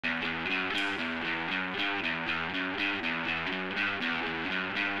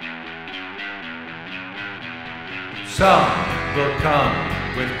Some will come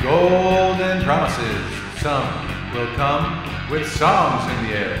with golden promises. Some will come with songs in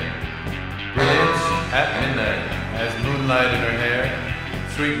the air. Brilliance at midnight as moonlight in her hair.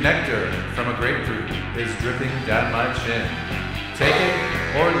 Sweet nectar from a grapefruit is dripping down my chin. Take it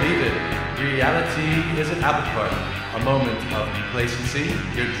or leave it. Reality is an apple cart. A moment of complacency.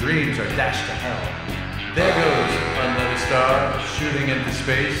 Your dreams are dashed to hell. There goes another star shooting into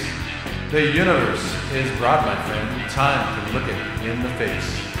space. The universe is broad, my friend. Time to look it in the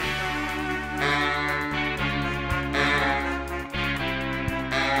face.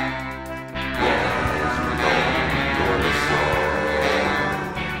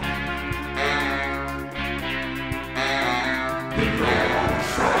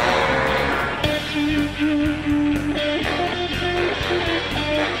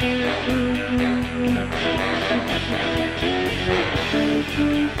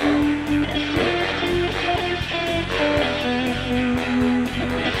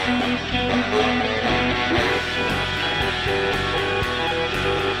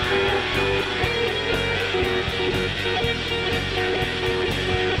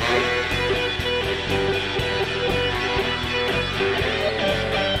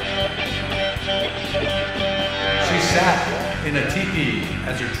 Sat in a teepee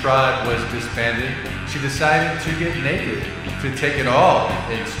as her tribe was disbanded. She decided to get naked, to take it all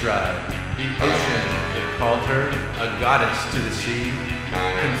in stride. The ocean, it called her, a goddess to the sea.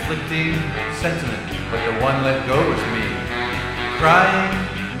 Conflicting sentiment, but the one let go was me. Crying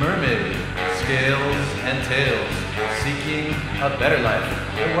mermaid, scales and tails, seeking a better life,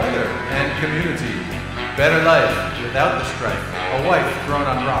 the weather and community. Better life without the strife, a wife thrown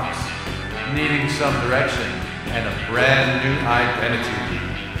on rocks, needing some direction and a brand new identity.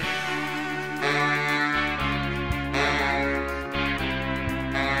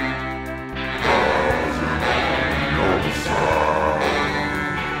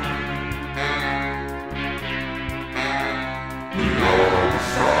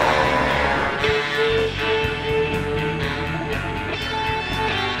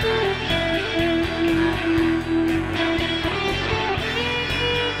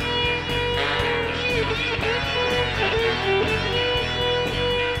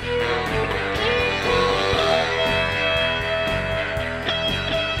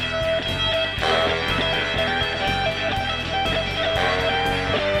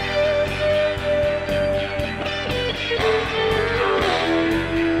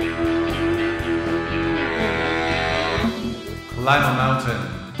 Climb a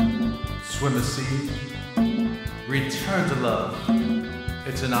mountain, swim a sea, return to love,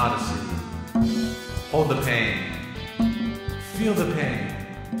 it's an odyssey. Hold the pain, feel the pain,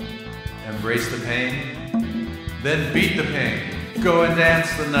 embrace the pain, then beat the pain. Go and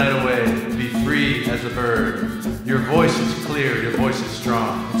dance the night away, be free as a bird. Your voice is clear, your voice is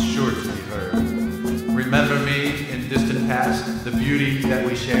strong, it's sure to be heard. Remember me in distant past, the beauty that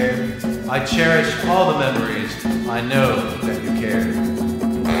we shared. I cherish all the memories, I know that you care.